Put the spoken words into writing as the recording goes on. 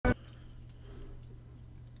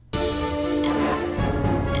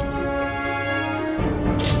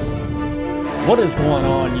What is going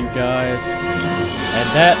on, you guys? And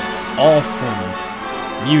that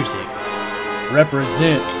awesome music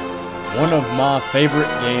represents one of my favorite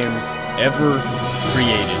games ever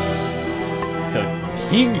created. The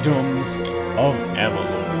Kingdoms of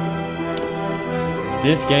Amalur.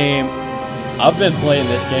 This game, I've been playing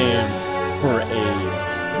this game for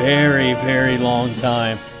a very, very long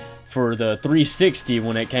time. For the 360,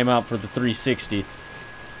 when it came out for the 360.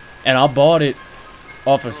 And I bought it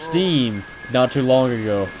off of Steam not too long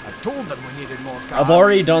ago. I told them we needed more cards. I've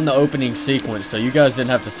already done the opening sequence, so you guys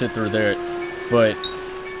didn't have to sit through there. But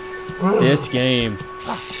this game,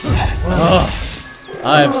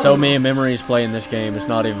 I have so many memories playing this game. It's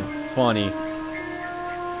not even funny.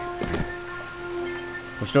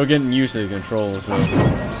 I'm still getting used to the controls,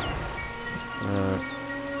 though.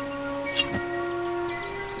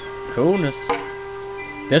 Coolness.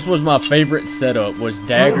 This was my favorite setup, was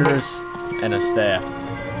daggers and a staff.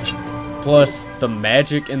 Plus, the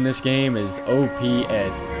magic in this game is OP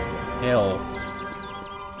as hell.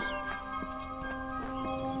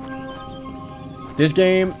 This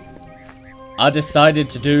game, I decided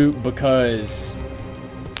to do because,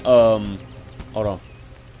 hold on.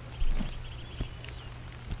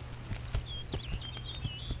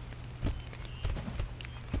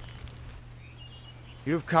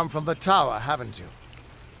 You've come from the tower, haven't you?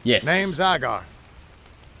 Yes. Name's Agarth.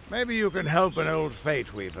 Maybe you can help an old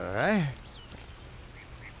fate weaver, eh?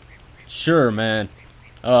 Sure, man.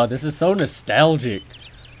 This is so nostalgic.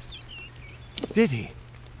 Did he?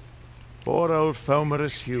 Poor old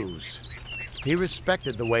Fomerus Hughes. He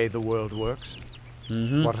respected the way the world works.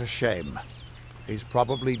 Mm-hmm. What a shame. He's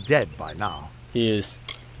probably dead by now. He is.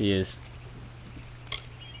 He is.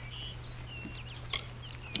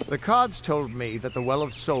 The cards told me that the Well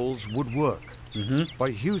of Souls would work. Mm-hmm.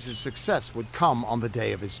 But Hughes' success would come on the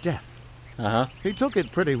day of his death. Uh-huh. He took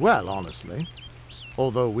it pretty well, honestly.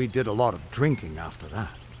 Although we did a lot of drinking after that.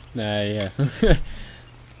 Yeah.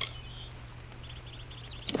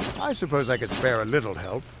 I suppose I could spare a little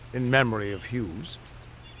help in memory of Hughes.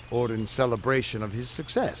 Or in celebration of his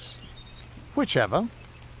success. Whichever.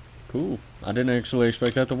 Cool. I didn't actually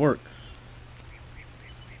expect that to work.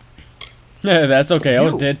 Yeah, that's okay. I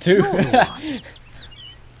was dead too.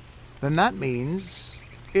 Then that means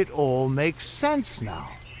it all makes sense now.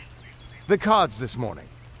 The cards this morning.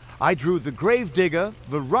 I drew the Gravedigger,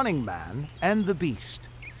 the Running Man, and the Beast.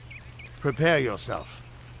 Prepare yourself.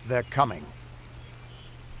 They're coming.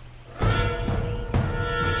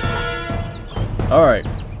 Alright.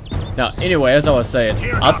 Now, anyway, as I was saying,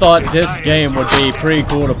 I thought this game would be pretty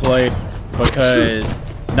cool to play because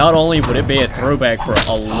not only would it be a throwback for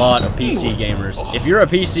a lot of PC gamers. If you're a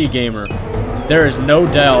PC gamer, there is no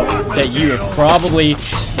doubt that you have probably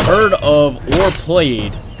heard of or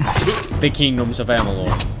played the Kingdoms of Amalur.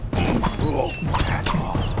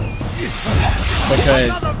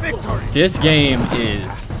 Because this game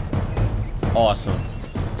is awesome.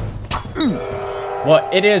 Well,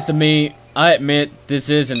 it is to me. I admit this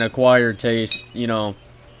is an acquired taste, you know.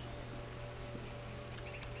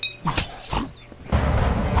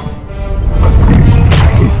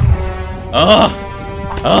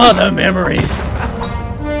 The memories.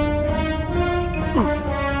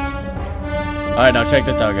 Alright, now check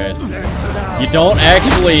this out, guys. You don't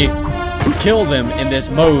actually kill them in this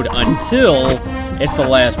mode until it's the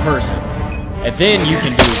last person. And then you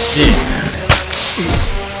can do this,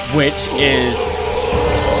 which is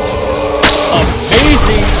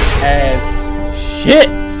amazing as shit.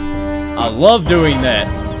 I love doing that.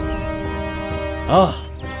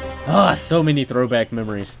 So many throwback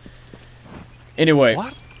memories. Anyway.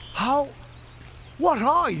 What? How? What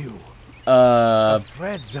are you? The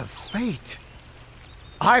threads of fate.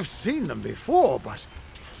 I've seen them before, but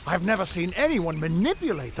I've never seen anyone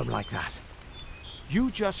manipulate them like that. You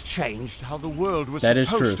just changed how the world was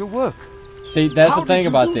supposed to work. See, that's the thing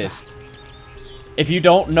about this. If you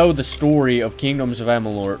don't know the story of Kingdoms of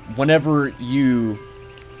Amalur, whenever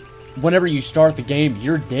you start the game,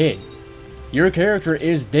 you're dead. Your character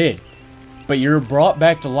is dead. But you're brought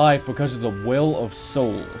back to life because of the Well of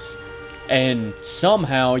Souls. And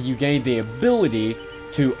somehow you gain the ability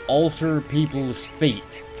to alter people's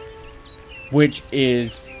fate. Which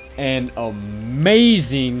is an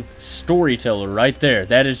amazing storyteller right there.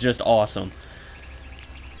 That is just awesome.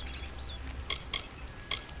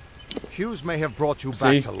 Hughes may have brought you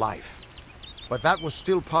back to life. But that was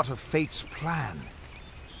still part of fate's plan.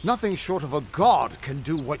 Nothing short of a god can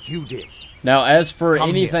do what you did. Now, as for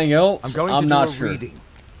anything else, I'm not sure.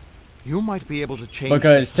 You might be able to change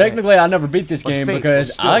because technically I never beat this game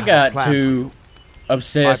because I got too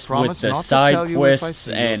obsessed with the side quests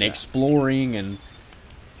and exploring and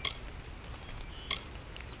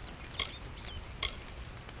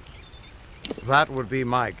That would be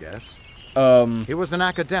my guess. He was an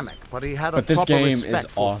academic, but he had a this proper game is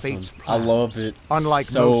respect for awesome. fate's I plan, love it unlike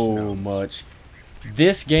so most gnomes. much.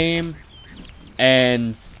 This game,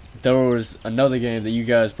 and there was another game that you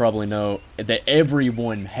guys probably know, that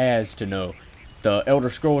everyone has to know. The Elder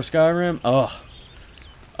Scrolls Skyrim.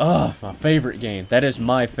 My favorite game. That is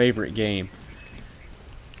my favorite game.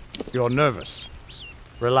 You're nervous.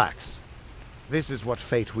 Relax. This is what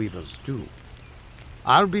Fate Weavers do.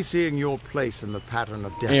 I'll be seeing your place in the pattern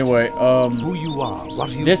of destiny. Anyway, who you are, what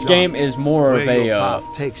you've this done, game is more where of a your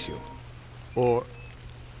path takes you. Or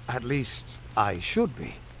at least I should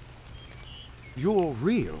be. You're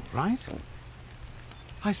real, right?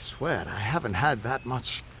 I swear I haven't had that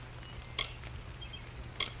much.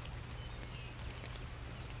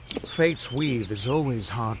 Fate's weave is always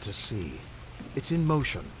hard to see. It's in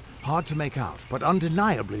motion, hard to make out, but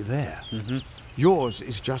undeniably there. Yours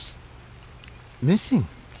is just missing.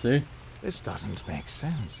 See? This doesn't make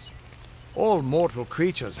sense. All mortal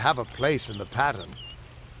creatures have a place in the pattern.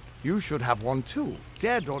 You should have one too,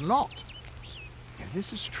 dead or not. If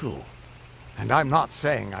this is true, and I'm not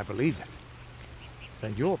saying I believe it,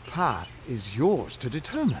 then your path is yours to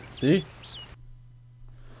determine. See?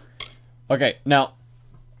 Okay, now,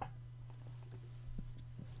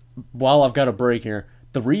 while I've got a break here,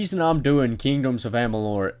 the reason I'm doing Kingdoms of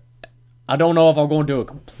Amalur, I don't know if I'm going to do a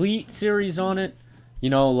complete series on it, you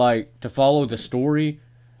know, like, to follow the story.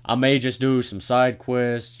 I may just do some side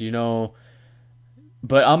quests, you know,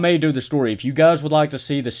 but I may do the story. If you guys would like to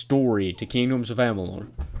see the story to Kingdoms of Amalur,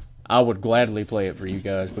 I would gladly play it for you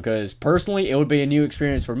guys, because personally, it would be a new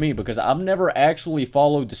experience for me, because I've never actually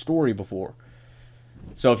followed the story before.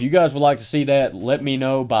 So if you guys would like to see that, let me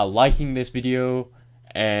know by liking this video,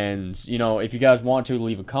 and, you know, if you guys want to,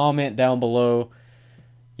 leave a comment down below,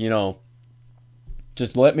 you know,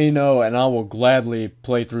 just let me know, and I will gladly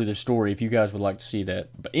play through the story if you guys would like to see that.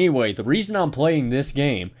 But anyway, the reason I'm playing this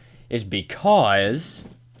game is because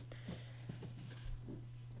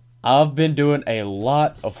I've been doing a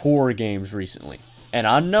lot of horror games recently. And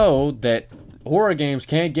I know that horror games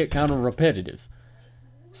can get kind of repetitive.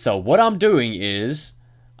 So what I'm doing is,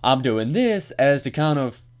 I'm doing this as to kind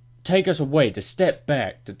of take us away, to step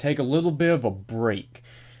back, to take a little bit of a break.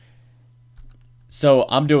 So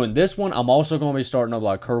I'm doing this one. I'm also going to be starting up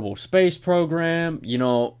like Kerbal Space Program. You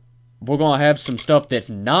know, we're going to have some stuff that's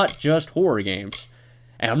not just horror games.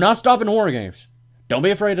 And I'm not stopping horror games. Don't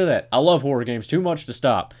be afraid of that. I love horror games too much to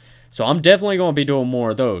stop. So I'm definitely going to be doing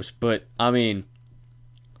more of those. But, I mean,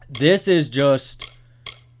 this is just...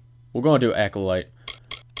 We're going to do Acolyte.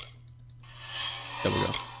 There we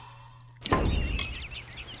go.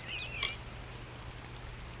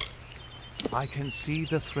 I can see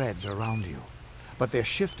the threads around you, but they're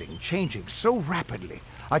shifting, changing so rapidly,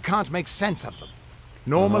 I can't make sense of them.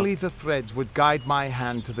 Normally the threads would guide my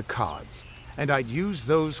hand to the cards, and I'd use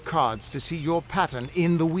those cards to see your pattern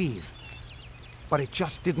in the weave. But it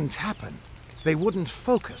just didn't happen. They wouldn't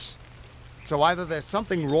focus. So either there's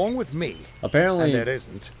something wrong with me, Apparently, and there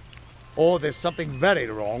isn't, or there's something very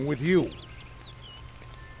wrong with you.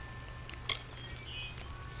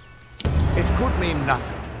 It could mean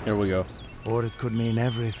nothing. Here we go. Or it could mean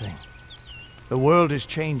everything. The world is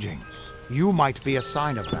changing. You might be a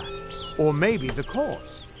sign of that. Or maybe the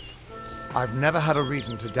cause. I've never had a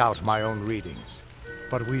reason to doubt my own readings.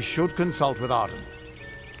 But we should consult with Arden.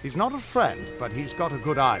 He's not a friend, but he's got a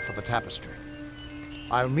good eye for the tapestry.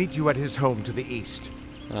 I'll meet you at his home to the east.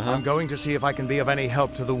 I'm going to see if I can be of any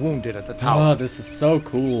help to the wounded at the tower. Oh, this is so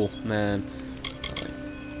cool, man.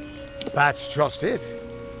 That's just it.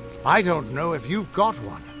 I don't know if you've got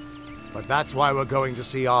one. But that's why we're going to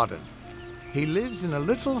see Arden. He lives in a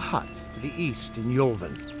little hut to the east in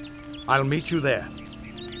Yulven. I'll meet you there.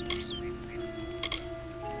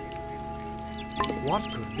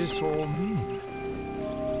 What could this all mean?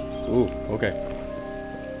 Ooh, okay.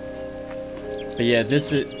 But yeah,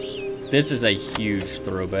 this is a huge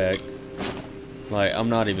throwback. Like, I'm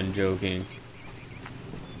not even joking.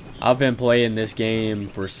 I've been playing this game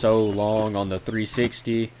for so long on the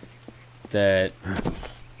 360 that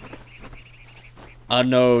I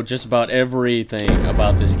know just about everything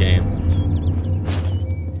about this game.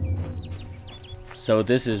 So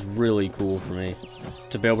this is really cool for me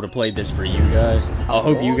to be able to play this for you guys. I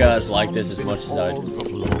hope you guys like this as much as I do.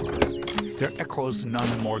 There echoes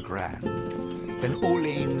none more grand than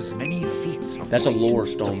Olane's many feats of That's a might lore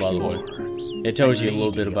stone, by the way. It tells you a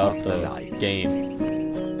little bit about the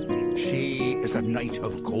game. She is a knight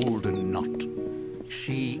of golden knot.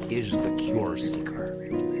 She is the cure seeker,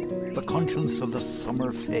 the conscience of the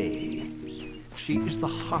summer fae. She is the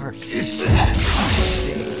heart of the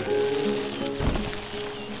day.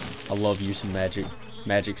 I love using magic.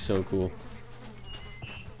 Magic's so cool.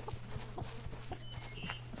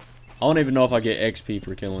 I don't even know if I get XP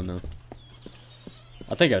for killing them.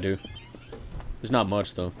 I think I do. There's not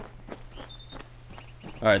much though.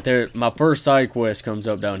 Alright, there. My first side quest comes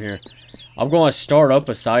up down here. I'm going to start up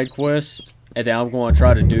a side quest, and then I'm going to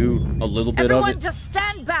try to do a little bit of it. Everyone just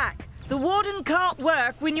stand back. The warden can't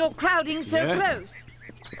work when you're crowding so close.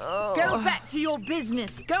 Go back to your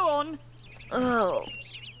business. Go on.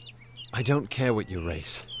 I don't care what you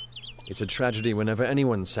race. It's a tragedy whenever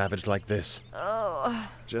anyone's savage like this.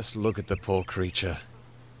 Just look at the poor creature.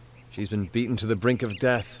 She's been beaten to the brink of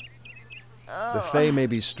death. The Fae may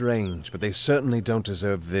be strange, but they certainly don't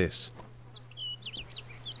deserve this.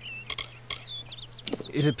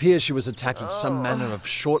 It appears she was attacked with some manner of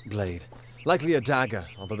short blade, likely a dagger,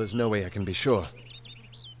 although there's no way I can be sure.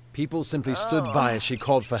 People simply stood by as she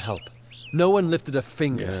called for help. No one lifted a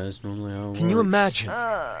finger. Yeah, that's normally how it Can you works. imagine?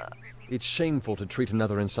 It's shameful to treat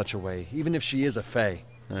another in such a way, even if she is a Fae.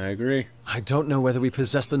 I agree. I don't know whether we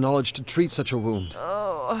possess the knowledge to treat such a wound.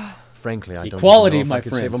 Frankly, I don't Equality, even know if my I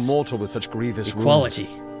could save a friends. mortal with such grievous Equality.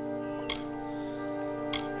 wounds.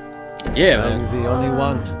 Yeah, Are you man. the only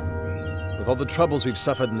one? With all the troubles we've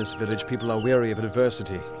suffered in this village, people are weary of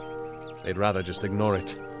adversity. They'd rather just ignore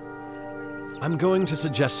it. I'm going to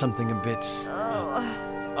suggest something a bit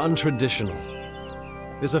untraditional.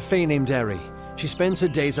 There's a Fae named Eri. She spends her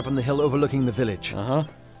days up on the hill overlooking the village.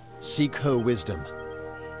 Seek her wisdom.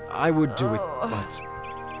 I would do it, but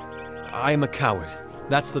I'm a coward.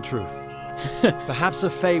 That's the truth. Perhaps a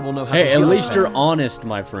Fae will know how to Hey, at heal a least Fae. you're honest,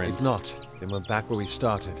 my friend. If not, then we're back where we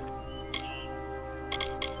started.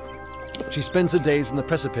 She spends her days on the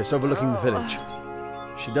precipice overlooking the village.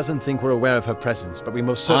 She doesn't think we're aware of her presence, but we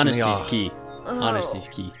most certainly Honesty's are. key. Honesty's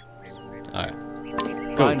key.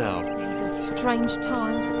 Alright. Bye now. These are strange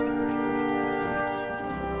times.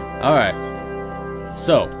 Alright.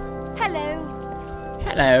 So. Hello.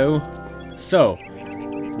 Hello. So.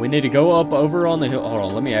 We need to go up over on the hill. Hold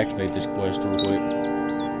on, let me activate this quest real quick.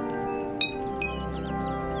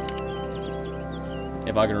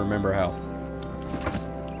 If I can remember how.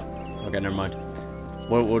 Okay, never mind.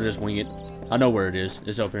 We'll just wing it. I know where it is.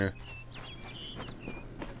 It's up here.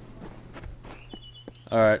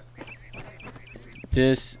 Alright.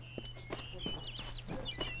 This...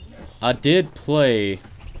 I did play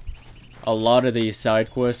a lot of these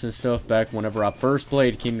side quests and stuff back whenever I first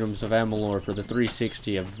played Kingdoms of Amalur for the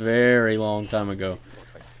 360 a very long time ago.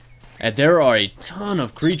 And there are a ton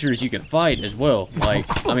of creatures you can fight as well. Like,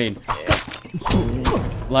 I mean...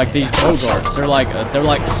 like these bogarts. They're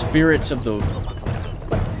like spirits of the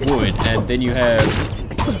wood. And then you have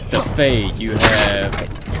the Fae. You have...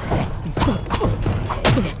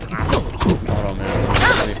 Hold on, man.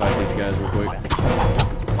 Let me fight these guys real quick.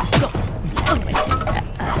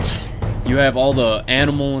 You have all the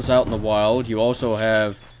animals out in the wild. You also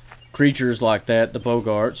have creatures like that, the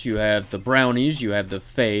bogarts. You have the brownies. You have the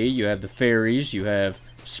fae. You have the fairies. You have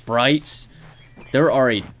sprites. There are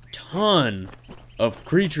a ton of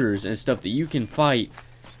creatures and stuff that you can fight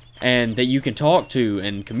and that you can talk to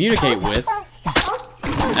and communicate with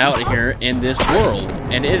out here in this world.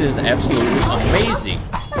 And it is absolutely amazing.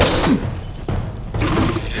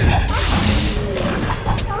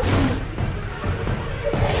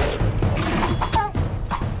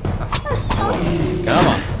 Come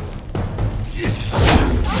on.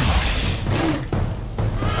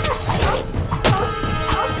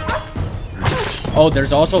 Oh,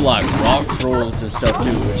 there's also like rock trolls and stuff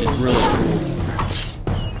too, which is really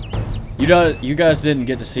cool. You guys didn't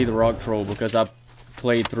get to see the rock troll because I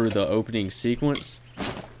played through the opening sequence.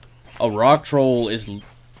 A rock troll is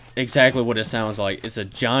exactly what it sounds like. It's a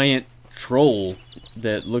giant troll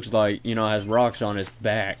that looks like, you know, has rocks on its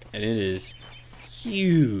back, and it is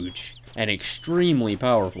huge and extremely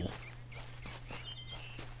powerful.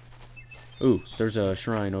 Ooh, there's a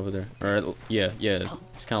shrine over there. Or, yeah,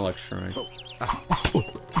 it's kind of like a shrine.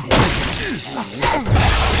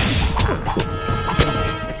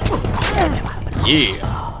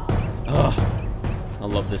 Yeah! Ugh, I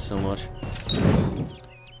love this so much.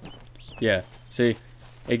 Yeah, see?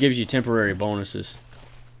 It gives you temporary bonuses.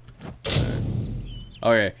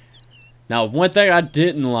 Okay. Now, one thing I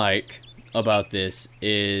didn't like about this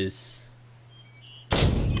is...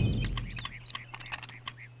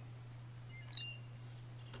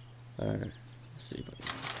 let's see if I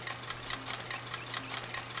can...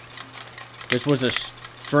 This was a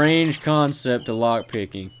strange concept to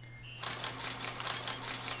lockpicking.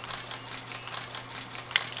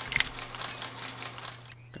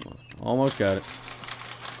 Come on, almost got it.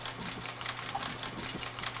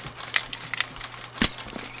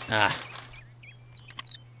 Ah.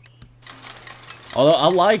 Although I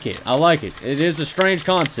like it. I like it. It is a strange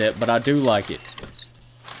concept, but I do like it.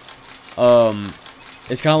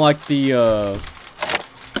 It's kind of like the,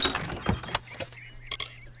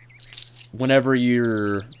 whenever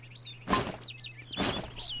you're,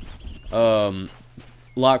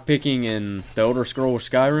 lockpicking in the Elder Scrolls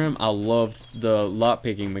Skyrim, I loved the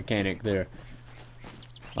lockpicking mechanic there.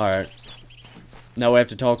 Alright. Now we have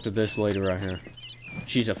to talk to this lady right here.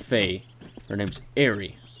 She's a fae. Her name's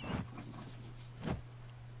Aerie.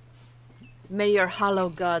 May your hollow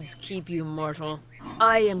gods keep you mortal.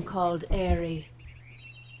 I am called Aerie.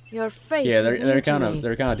 Your face Yeah, is they're new kind to of me.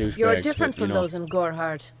 douchebags. You're different but, you from know, those in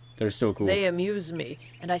Gorhart. They're still cool. They amuse me,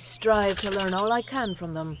 and I strive to learn all I can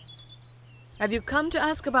from them. Have you come to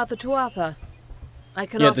ask about the Tuatha? I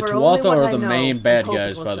can Yeah, the offer only Tuatha what are I the know, main and bad hope it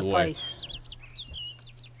guys, will by the way. suffice.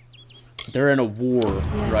 They're in a war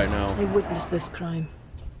Yes, right now. I witnessed this crime,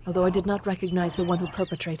 although I did not recognize the one who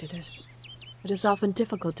perpetrated it. It is often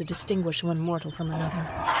difficult to distinguish one mortal from another.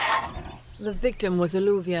 The victim was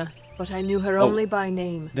Alluvia, but I knew her only by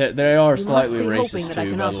name. They are You must slightly be hoping racist that I too,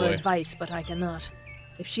 can by the offer way. advice, but I cannot.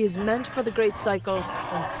 If she is meant for the Great Cycle,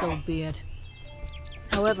 then so be it.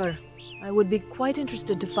 However, I would be quite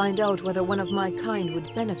interested to find out whether one of my kind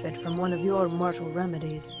would benefit from one of your mortal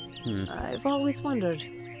remedies. I've always wondered.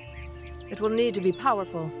 It will need to be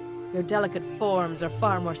powerful. Your delicate forms are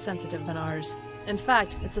far more sensitive than ours. In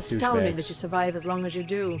fact, it's astounding that you survive as long as you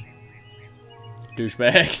do.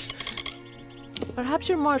 Douchebags. Perhaps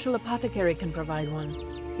your mortal apothecary can provide one.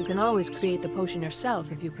 You can always create the potion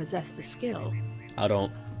yourself if you possess the skill. I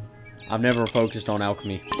don't. I've never focused on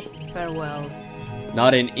alchemy. Farewell.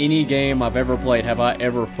 Not in any game I've ever played have I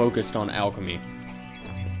ever focused on alchemy.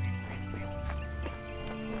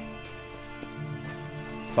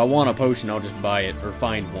 If I want a potion, I'll just buy it or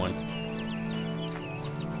find one.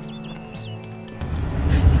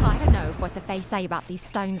 I don't know if what the Fae say about these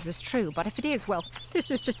stones is true, but if it is, well, this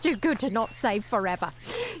is just too good to not save forever.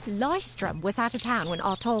 Lystrom was out of town when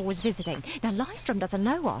Artol was visiting. Now, Lystrom doesn't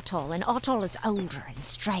know Artol, and Artol is older and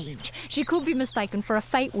strange. She could be mistaken for a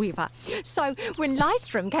fate weaver. So, when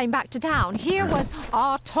Lystrom came back to town, here was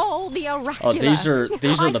Artol the Oracular. Oh, these are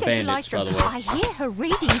I the said bandits, to by Lystrom, the way. I hear her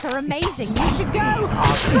readings are amazing. You should go.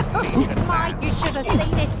 Oh, my, you should have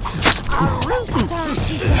seen it. A rooster,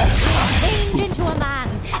 she said, changed into a man.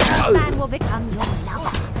 This man will become your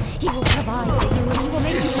lover. He will provide for you and he will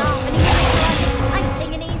make you laugh and he will make life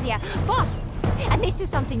exciting and easier. But, and this is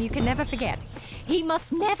something you can never forget, he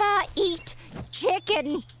must never eat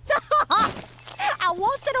chicken. And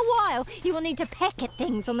once in a while, he will need to peck at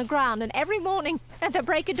things on the ground, and every morning at the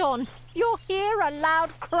break of dawn, you'll hear a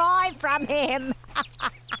loud cry from him.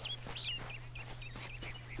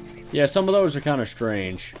 Yeah, some of those are kind of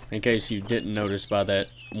strange, in case you didn't notice by that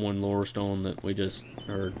one lore stone that we just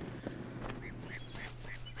heard.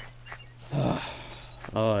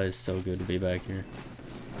 Oh, it's so good to be back here.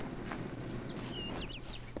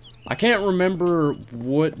 I can't remember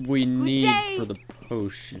what we need for the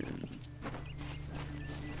potion.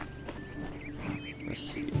 Let's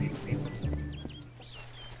see.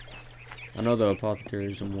 I know the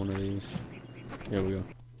apothecary's in one of these. Here we go.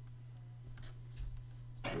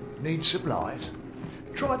 Need supplies?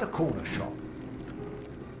 Try the corner shop.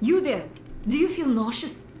 You there? Do you feel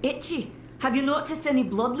nauseous? Itchy? Have you noticed any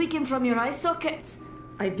blood leaking from your eye sockets?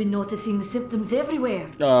 I've been noticing the symptoms everywhere.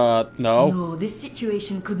 No. No, this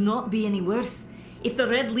situation could not be any worse. If the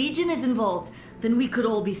Red Legion is involved, then we could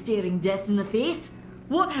all be staring death in the face.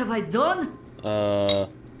 What have I done? I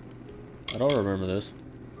don't remember this.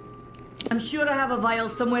 I'm sure I have a vial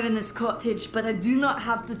somewhere in this cottage, but I do not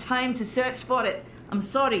have the time to search for it. I'm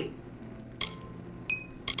sorry.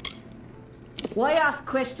 Why ask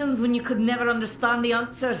questions when you could never understand the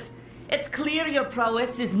answers? It's clear your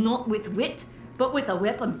prowess is not with wit, but with a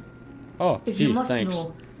weapon. Oh, If gee, you must thanks.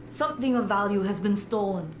 know, something of value has been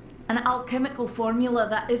stolen. An alchemical formula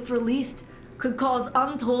that, if released, could cause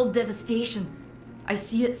untold devastation. I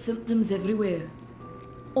see its symptoms everywhere.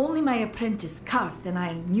 Only my apprentice, Karth, and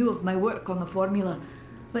I knew of my work on the formula,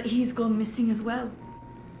 but he's gone missing as well.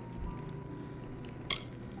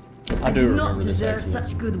 I do do remember not this, deserve actually.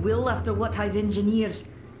 such goodwill after what I've engineered.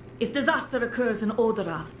 If disaster occurs in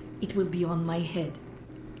Odorath, it will be on my head.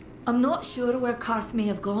 I'm not sure where Karth may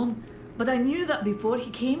have gone, but I knew that before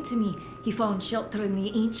he came to me, he found shelter in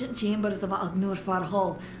the ancient chambers of Agnor Far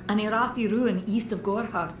Hall, an Erathi ruin east of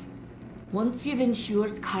Gorhart. Once you've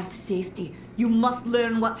ensured Karth's safety, you must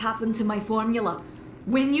learn what's happened to my formula.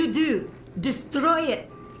 When you do, destroy it.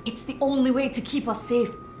 It's the only way to keep us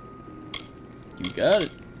safe. You got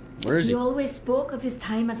it. Where is He he? always spoke of his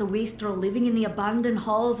time as a wastrel living in the abandoned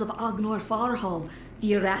halls of Agnor Far Hall,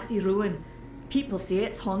 the Erathi ruin. People say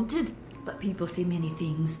it's haunted, but people say many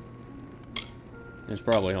things. It's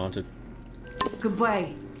probably haunted.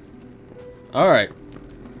 Goodbye. Alright.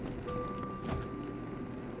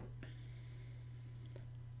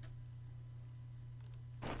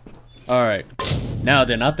 Alright. Now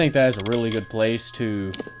then, I think that is a really good place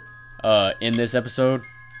to end this episode.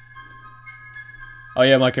 Oh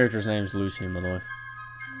yeah, my character's name is Lucian, by the way.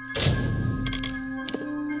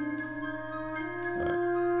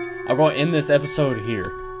 I'm going to end this episode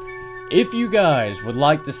here. If you guys would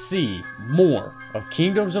like to see more of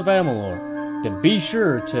Kingdoms of Amalur, then be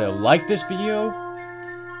sure to like this video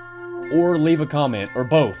or leave a comment, or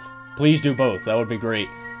both. Please do both, that would be great.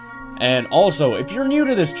 And also, if you're new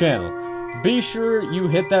to this channel, be sure you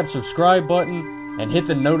hit that subscribe button and hit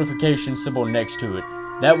the notification symbol next to it.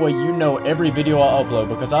 That way you know every video I upload,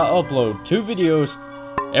 because I upload 2 videos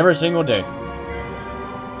every single day.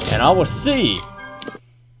 And I will see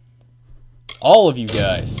all of you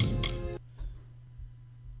guys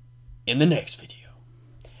in the next video.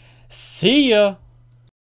 See ya!